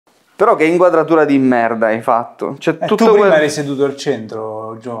Però che inquadratura di merda hai fatto? Cioè, tutto tu prima eri seduto al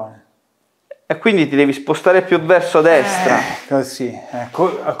centro, giovane. E quindi ti devi spostare più verso destra. Così,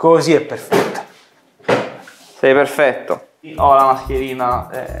 così è perfetto. Sei perfetto. Ho la mascherina,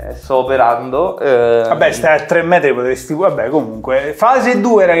 sto operando. Vabbè, stai a 3 metri, potresti... Vabbè, comunque, fase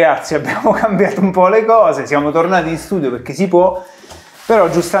 2 ragazzi, abbiamo cambiato un po' le cose, siamo tornati in studio perché si può, però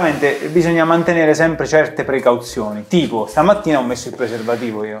giustamente bisogna mantenere sempre certe precauzioni. Tipo, stamattina ho messo il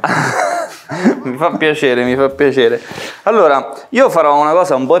preservativo io. Mi fa piacere, mi fa piacere. Allora, io farò una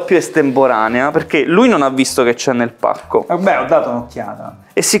cosa un po' più estemporanea, perché lui non ha visto che c'è nel pacco. Vabbè, ho dato un'occhiata.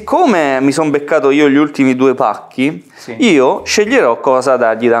 E siccome mi sono beccato io gli ultimi 2 pacchi, Sì. io sceglierò cosa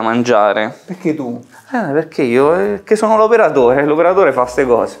dargli da mangiare. Perché tu? Perché io? Che sono l'operatore fa queste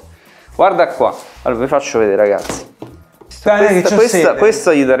cose. Guarda qua, allora vi faccio vedere ragazzi.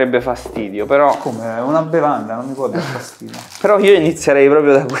 Questo gli darebbe fastidio, però... Come? È una bevanda, non mi può dare fastidio. Però io inizierei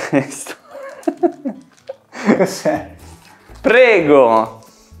proprio da questo. Cos'è? Prego!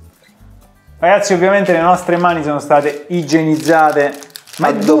 Ragazzi, ovviamente le nostre mani sono state igienizzate. Ma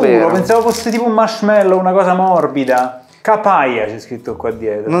è duro, pensavo fosse tipo un marshmallow, una cosa morbida. Capaia c'è scritto qua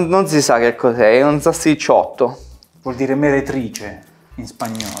dietro. Non si sa che cos'è, è un salsicciotto. Vuol dire meretrice in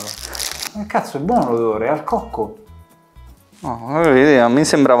spagnolo. Ma cazzo, è buono l'odore, è al cocco. No, a me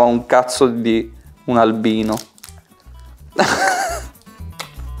sembrava un cazzo di un albino.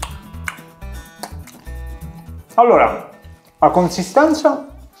 Allora, la consistenza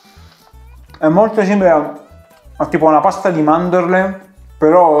è molto simile a tipo una pasta di mandorle,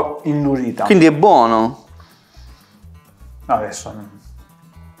 però indurita. Quindi è buono? Adesso.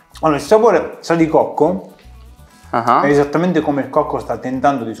 Allora, il sapore sa di cocco, è esattamente come il cocco sta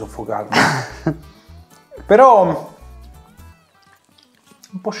tentando di soffocarmi. Però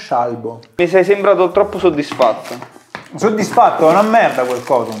un po' scialbo. Mi sei sembrato troppo soddisfatto. Soddisfatto? È una merda quel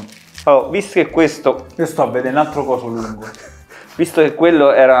coso. Allora, visto che questo... Io sto a vedere un altro coso lungo. Visto che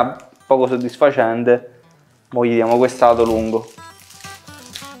quello era poco soddisfacente, mo gli diamo quest'altro lungo.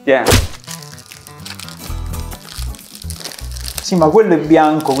 Tieni. Sì, ma quello è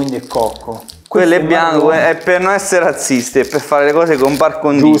bianco, quindi è cocco. Quello è bianco, è per non essere razzisti, è per fare le cose con par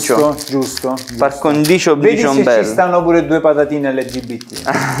condicio. Giusto. Par condicio, vedi se bello. Ci stanno pure 2 patatine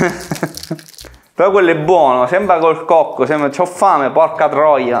LGBT. Però quello è buono, sembra col cocco, sembra... C'ho fame, porca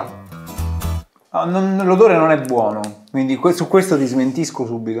troia. L'odore non è buono, quindi su questo ti smentisco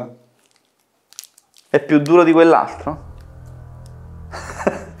subito. È più duro di quell'altro?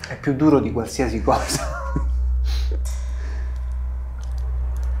 È più duro di qualsiasi cosa.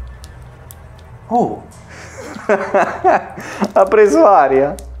 Oh! Ha preso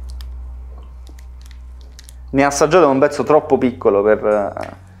aria. Ne ha assaggiato un pezzo troppo piccolo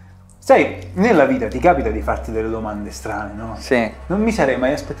per... Sai, nella vita ti capita di farti delle domande strane, no? Sì. Non mi sarei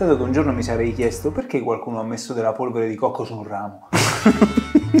mai aspettato che un giorno mi sarei chiesto perché qualcuno ha messo della polvere di cocco su un ramo.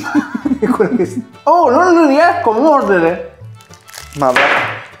 Oh, non riesco a mordere! Ma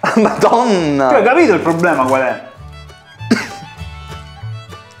Madonna! Tu hai capito il problema qual è?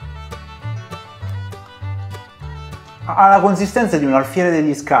 Ha la consistenza di un alfiere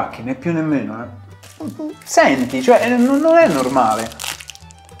degli scacchi, né più né meno, eh. Senti, cioè non è normale.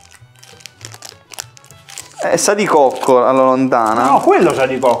 Sa di cocco alla lontana. No, quello sa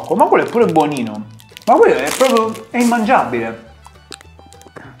di cocco, ma quello è pure buonino. Ma quello è proprio... è immangiabile.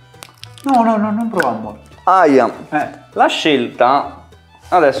 No, non prova a mordere. Aia. La scelta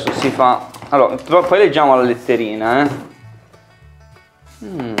adesso si fa... Allora, poi leggiamo la letterina,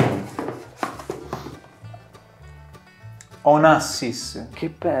 Onassis. Che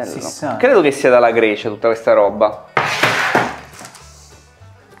bello. Sissani. Credo che sia dalla Grecia tutta questa roba.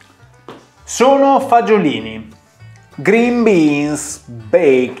 Sono fagiolini. Green beans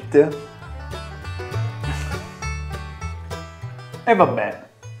baked. E vabbè.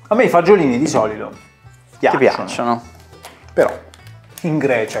 A me i fagiolini di solito piacciono. Però in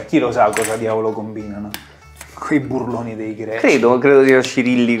Grecia chi lo sa cosa diavolo combinano. Quei burloni dei greci. Credo sia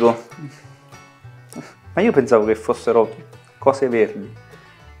cirillico. Ma io pensavo che fossero cose verdi.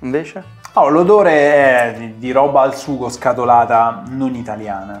 Invece? Oh, l'odore è di roba al sugo scatolata non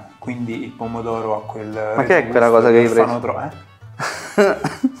italiana. Quindi il pomodoro ha quel... Ma che è quella cosa che hai preso?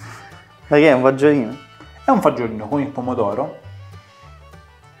 Ma che è un fagiolino? È un fagiolino con il pomodoro.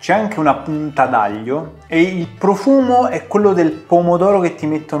 C'è anche una punta d'aglio e il profumo è quello del pomodoro che ti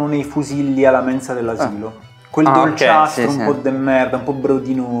mettono nei fusilli alla mensa dell'asilo. Quel dolciastro, okay, sì, un po' de merda, un po'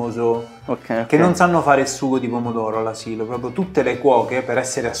 brodinoso, che non sanno fare il sugo di pomodoro all'asilo. Proprio tutte le cuoche, per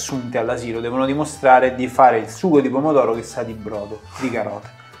essere assunte all'asilo, devono dimostrare di fare il sugo di pomodoro che sa di brodo, di carote.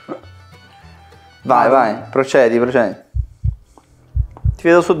 Vai, procedi. Ti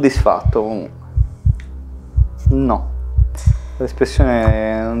vedo soddisfatto comunque. No,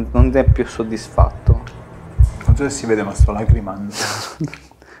 l'espressione non è più soddisfatto. Non so se si vede, ma sto lacrimando.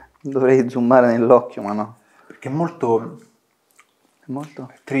 Dovrei zoomare nell'occhio, ma no. Perché è molto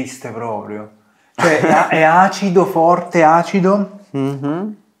Molto. triste proprio. Cioè è acido, forte, acido.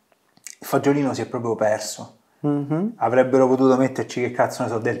 Il fagiolino si è proprio perso. Avrebbero potuto metterci, che cazzo ne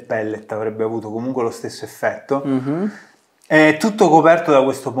so, del pellet, avrebbe avuto comunque lo stesso effetto. È tutto coperto da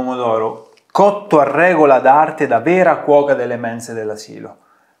questo pomodoro, cotto a regola d'arte da vera cuoca delle mense dell'asilo.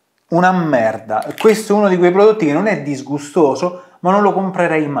 Una merda. Questo è uno di quei prodotti che non è disgustoso, ma non lo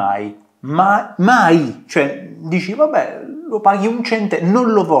comprerei mai. Mai! Cioè, dici, vabbè, lo paghi un centesimo,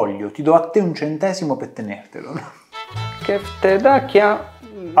 non lo voglio, ti do a te un centesimo per tenertelo. Che te da chia...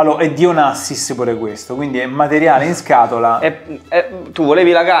 Allora, è Dionassis pure questo, quindi è materiale in scatola. Tu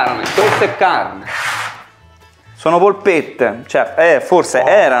volevi la carne, questa è carne. Sono polpette, cioè, forse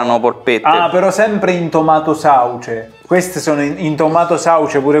erano polpette. Ah, però sempre in tomato sauce. Queste sono in tomato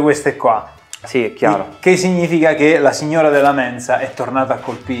sauce, pure queste qua. Sì, è chiaro. Che significa che la signora della mensa è tornata a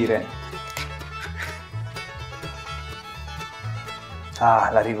colpire.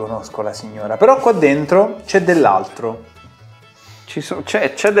 Ah, la riconosco la signora. Però qua dentro c'è dell'altro.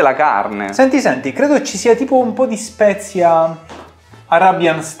 C'è della carne. Senti, credo ci sia tipo un po' di spezia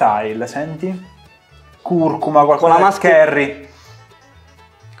Arabian style, senti? Curcuma, qualcosa Con la curry.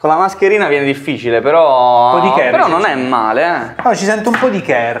 Con la mascherina viene difficile, però... Un po' di curry, però sì, non sì. è male, No, ci sento un po' di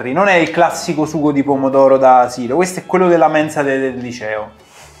curry, non è il classico sugo di pomodoro da asilo, questo è quello della mensa del liceo,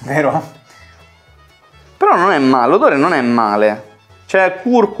 vero? Però non è male, l'odore non è male. C'è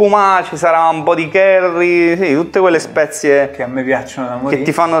curcuma, ci sarà un po' di curry, sì, tutte quelle spezie Che a me piacciono da morire. che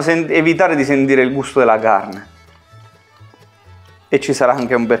ti fanno evitare di sentire il gusto della carne. E ci sarà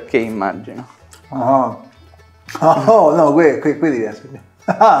anche un perché, immagino. Oh, no, quelli piace.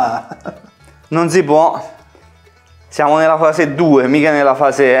 Non si può. Siamo nella fase 2, mica nella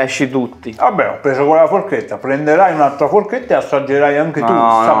fase esci tutti. Vabbè, ho preso quella forchetta, prenderai un'altra forchetta e assaggerai anche tu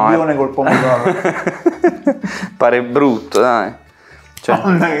il sabbione col pomodoro. Pare brutto, dai. Cioè.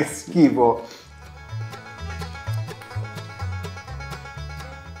 Madonna, che schifo.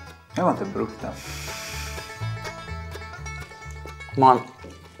 E quanto è brutta. Ma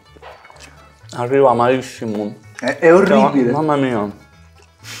arriva malissimo. È orribile. Mamma mia.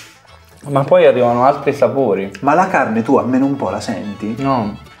 Ma poi arrivano altri sapori. Ma la carne tu almeno un po' la senti?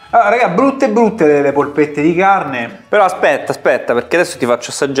 No. Allora, raga, brutte le polpette di carne. Però aspetta, perché adesso ti faccio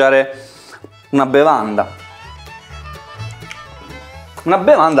assaggiare una bevanda. Una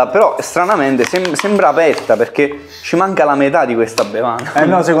bevanda però stranamente sembra aperta perché ci manca la metà di questa bevanda.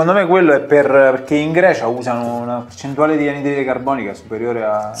 No, secondo me quello è perché in Grecia usano una percentuale di anidride carbonica superiore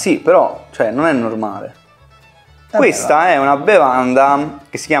a... Sì, però cioè, non è normale. Questa è una bevanda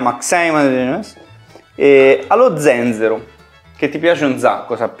che si chiama Xaimanes allo zenzero, che ti piace un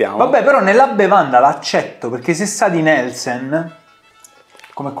sacco, sappiamo. Vabbè, però nella bevanda l'accetto perché se sa di Nelson,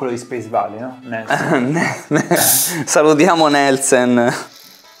 come quello di Space Valley, no? Nelson. Salutiamo Nelson.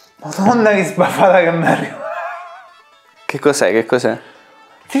 Madonna, che sbaffata che mi arriva. Che cos'è?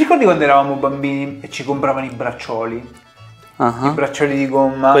 Ti ricordi quando eravamo bambini e ci compravano i braccioli? I braccioli di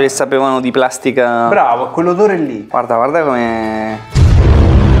gomma. Quelli sapevano di plastica. Bravo, quell'odore lì. Guarda come...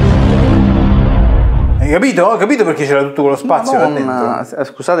 Hai capito? Ho capito perché c'era tutto quello spazio là dentro.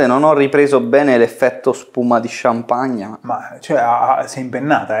 Scusate, non ho ripreso bene l'effetto spuma di champagne. Ma, cioè, sei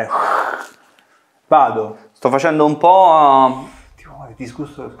impennata, eh. Vado. Sto facendo un po'... Tipo,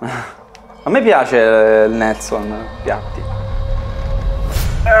 disgusto. A me piace il Nelson, piatti.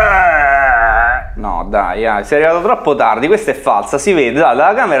 No, dai, sei arrivato troppo tardi, questa è falsa, si vede,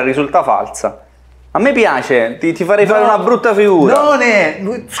 dalla camera risulta falsa. A me piace, ti farei fare una brutta figura. Non è...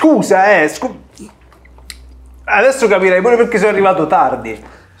 Scusa, adesso capirai pure perché sono arrivato tardi.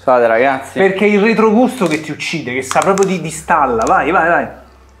 Scusate ragazzi. Perché il retrogusto che ti uccide, che sa proprio di stalla, vai.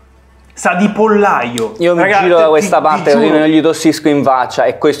 Sa di pollaio. Io mi giro da questa parte così non gli tossisco in faccia,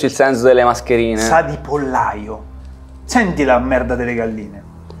 e questo è il senso delle mascherine. Sa di pollaio. Senti la merda delle galline.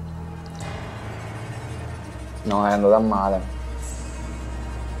 No, è andata male.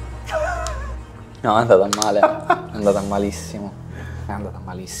 No, è andata male. È andata malissimo. È andata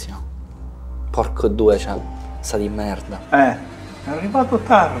malissimo. Porco due, cioè, sa di merda. È arrivato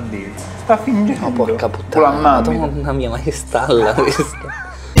tardi. Sta fingendo. No, porca puttana. Madonna mia, ma che stalla questa.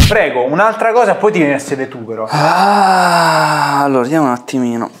 Prego, un'altra cosa, poi ti vieni a sedere tu però. Allora, vediamo un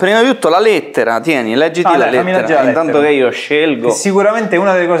attimino. Prima di tutto la lettera, tieni, leggiti la lettera. Intanto che io scelgo. È sicuramente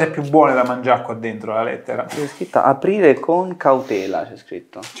una delle cose più buone da mangiare qua dentro, la lettera. C'è scritta aprire con cautela, c'è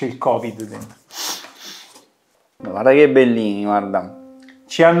scritto. C'è il Covid dentro. Guarda che bellini, guarda.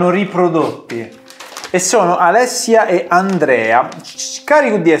 ci hanno riprodotti. E sono Alessia e Andrea. Cari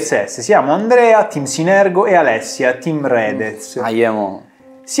QDSS, siamo Andrea, team Synergo, e Alessia, team Redez.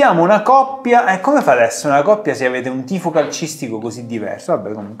 Siamo una coppia, e come fa adesso una coppia se avete un tifo calcistico così diverso?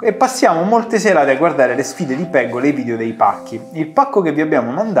 Vabbè, comunque. E passiamo molte serate a guardare le sfide di peggole e i video dei pacchi. Il pacco che vi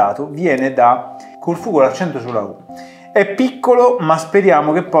abbiamo mandato viene da col fuoco l'accento sulla U. È piccolo, ma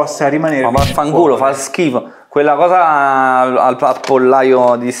speriamo che possa rimanere. Ma vaffanculo, fa schifo. Quella cosa al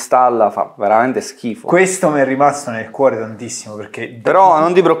pollaio di stalla fa veramente schifo. Questo mi è rimasto nel cuore tantissimo perché... Però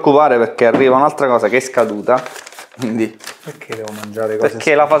non ti preoccupare perché arriva un'altra cosa che è scaduta. Quindi... Perché devo mangiare cose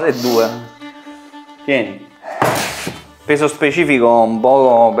Perché la fase è 2. Tieni. Peso specifico un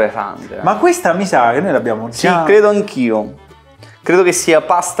po' pesante. Ma questa mi sa che noi l'abbiamo già... Sì, credo anch'io. Credo che sia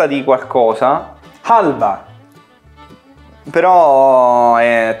pasta di qualcosa. Halva. Però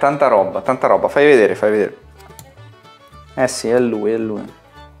è tanta roba, tanta roba. Fai vedere, fai vedere. Eh sì, è lui, è lui.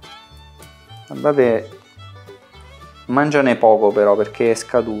 Guardate, mangiane poco però perché è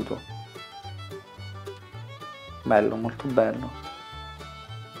scaduto. Bello, molto bello.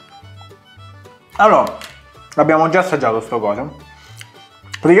 Allora, abbiamo già assaggiato sto coso.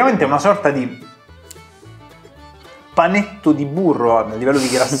 Praticamente è una sorta di panetto di burro a livello di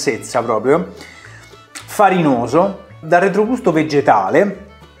grassezza proprio, farinoso, dal retrogusto vegetale.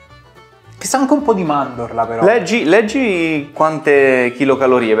 Che sa anche un po' di mandorla però. Leggi quante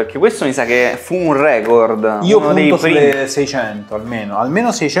kilocalorie, perché questo mi sa che fu un record. Io punto sulle 600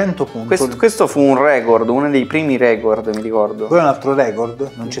 almeno 600 punti. Questo fu un record, uno dei primi record, mi ricordo. Poi un altro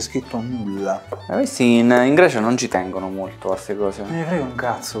record, non c'è scritto nulla. Questi in Grecia non ci tengono molto a queste cose. Me ne frega un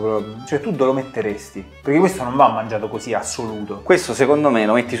cazzo proprio. Cioè tu dove lo metteresti? Perché questo non va mangiato così assoluto. Questo secondo me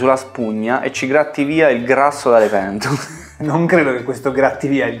lo metti sulla spugna e ci gratti via il grasso dalle pentole. Non credo che questo gratti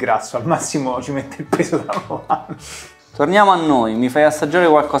via il grasso, al massimo ci mette il peso da mano. Torniamo a noi, mi fai assaggiare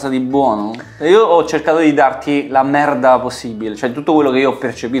qualcosa di buono? Io ho cercato di darti la merda possibile, cioè tutto quello che io ho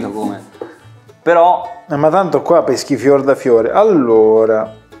percepito come. Però... Ma tanto qua peschi fior da fiore.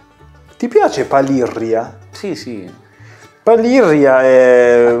 Allora, ti piace palirria? Sì, sì. Palirria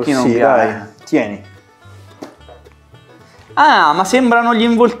è... A chi non sì, piace? dai, tieni. Ah, ma sembrano gli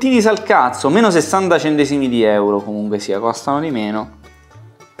involtini sal cazzo, meno 60 centesimi di euro comunque sia, costano di meno.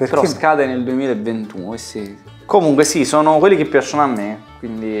 Perché? Però scade nel 2021, sì. Comunque sì, sono quelli che piacciono a me,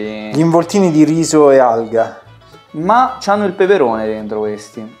 quindi... Gli involtini di riso e alga. Ma c'hanno il peperone dentro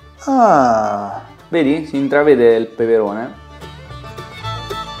questi. Ah. Vedi? Si intravede il peperone.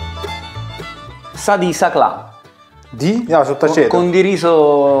 Sa di saclà. Di? No, sott'aceto. Con di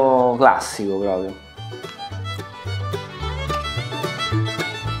riso classico proprio.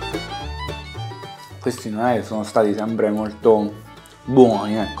 Questi non è che sono stati sempre molto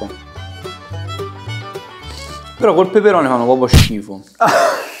buoni, ecco. Però col peperone fanno proprio schifo.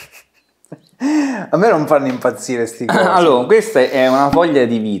 A me non fanno impazzire sti cosi. Allora, questa è una foglia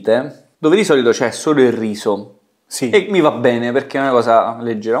di vite, dove di solito c'è solo il riso. Sì. E mi va bene perché è una cosa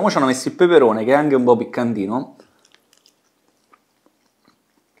leggera. Ora ci hanno messo il peperone che è anche un po' piccantino.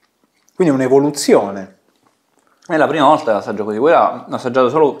 Quindi è un'evoluzione. È la prima volta che assaggio così, quella l'ho assaggiato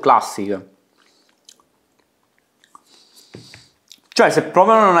solo classica. Cioè, se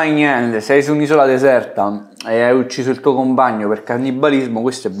proprio non hai niente, sei su un'isola deserta e hai ucciso il tuo compagno per cannibalismo,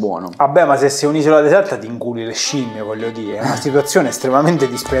 questo è buono. Vabbè, ma se sei un'isola deserta ti inculi le scimmie, voglio dire. È una situazione estremamente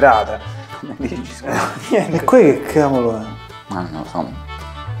disperata. Come dici? E qui che cavolo è? Ma non lo so.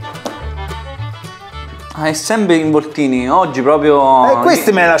 Ah, è sempre involtini, oggi proprio...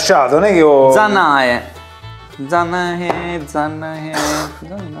 Questi me l'hai lasciato, non è che ho... Zanae. Zanae, zanae,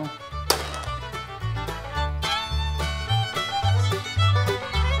 zanae.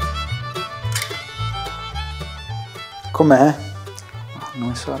 Com'è? Hanno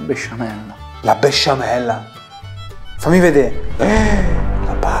messo la besciamella. La besciamella. Fammi vedere.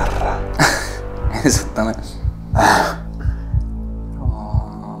 La barra. Esattamente.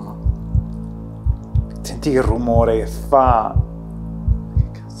 Oh. Senti che rumore che fa.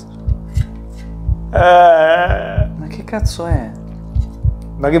 Che cazzo Ma che cazzo è?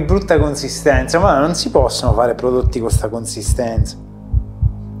 Ma che brutta consistenza. Ma non si possono fare prodotti con questa consistenza.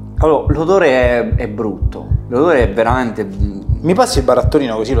 Allora, l'odore è brutto. L'odore è veramente... Mi passi il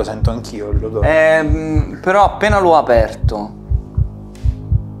barattolino così lo sento anch'io l'odore. Però appena l'ho aperto...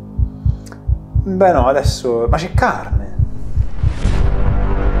 Beh no, adesso... Ma c'è carne.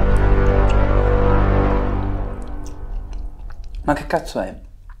 Ma che cazzo è?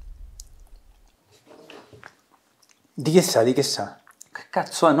 Di che sa? Di che sa? Che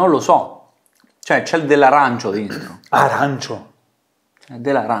cazzo è? Non lo so. Cioè, c'è dell'arancio dentro. Arancio. È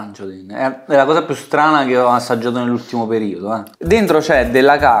dell'arancio, è la cosa più strana che ho assaggiato nell'ultimo periodo. Dentro c'è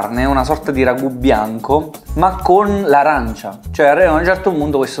della carne, una sorta di ragù bianco, ma con l'arancia. Cioè arriva a un certo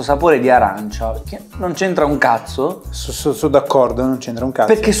punto questo sapore di arancia, che non c'entra un cazzo. Sono d'accordo, non c'entra un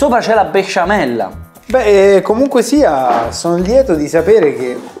cazzo. Perché sopra c'è la besciamella. Beh, comunque sia, sono lieto di sapere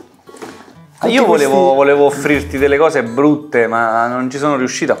che... Io volevo offrirti delle cose brutte, ma non ci sono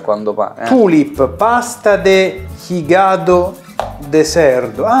riuscito a quanto pare. Tulip, pasta de higado de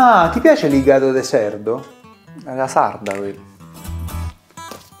cerdo. Ah, ti piace l'higado de cerdo? È la sarda quello.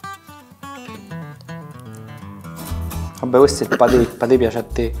 Vabbè, questo è il patè piace a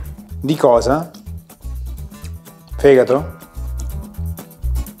te. Di cosa? Fegato?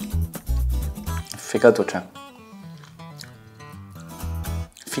 Il fegato c'è.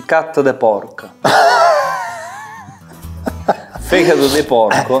 Ficat de porc. Fegato de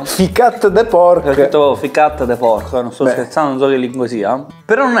porco. Ficat de porc. Ho detto ficat de porco, non sto scherzando, non so che lingua sia.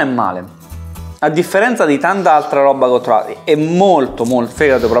 Però non è male. A differenza di tanta altra roba che ho trovato. È molto, il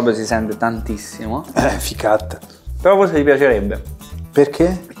fegato proprio si sente tantissimo. Ficat. Però forse ti piacerebbe.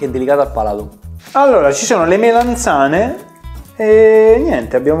 Perché? Perché è delicato al palato. Allora, ci sono le melanzane e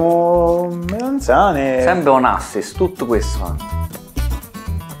niente, abbiamo melanzane. Sempre un assist, tutto questo.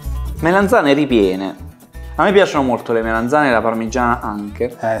 Melanzane ripiene. A me piacciono molto le melanzane e la parmigiana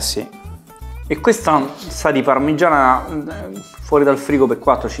anche. Sì. E questa sa di parmigiana fuori dal frigo per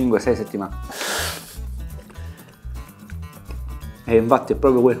 4, 5, 6 settimane. E infatti è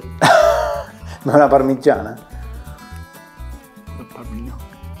proprio quello. Ma è una parmigiana?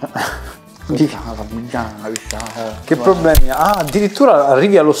 Una parmigiana, che problemi ha? Ah, addirittura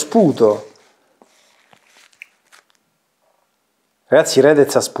arrivi allo sputo. Ragazzi,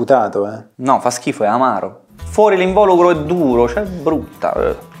 Redez ha sputato, No, fa schifo, è amaro. Fuori l'involucro è duro, cioè è brutta.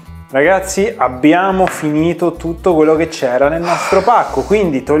 Ragazzi, abbiamo finito tutto quello che c'era nel nostro pacco,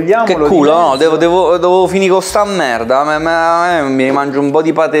 quindi togliamolo. Che culo, no, devo finire con sta merda. Mi mangio un po'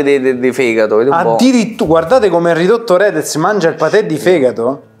 di patè di fegato. Addirittura, guardate come il ridotto Redez mangia il patè di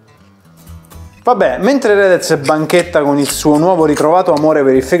fegato. Vabbè, mentre Redez banchetta con il suo nuovo ritrovato amore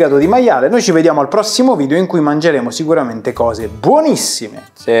per il fegato di maiale, noi ci vediamo al prossimo video in cui mangeremo sicuramente cose buonissime.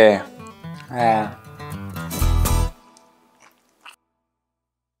 Sì.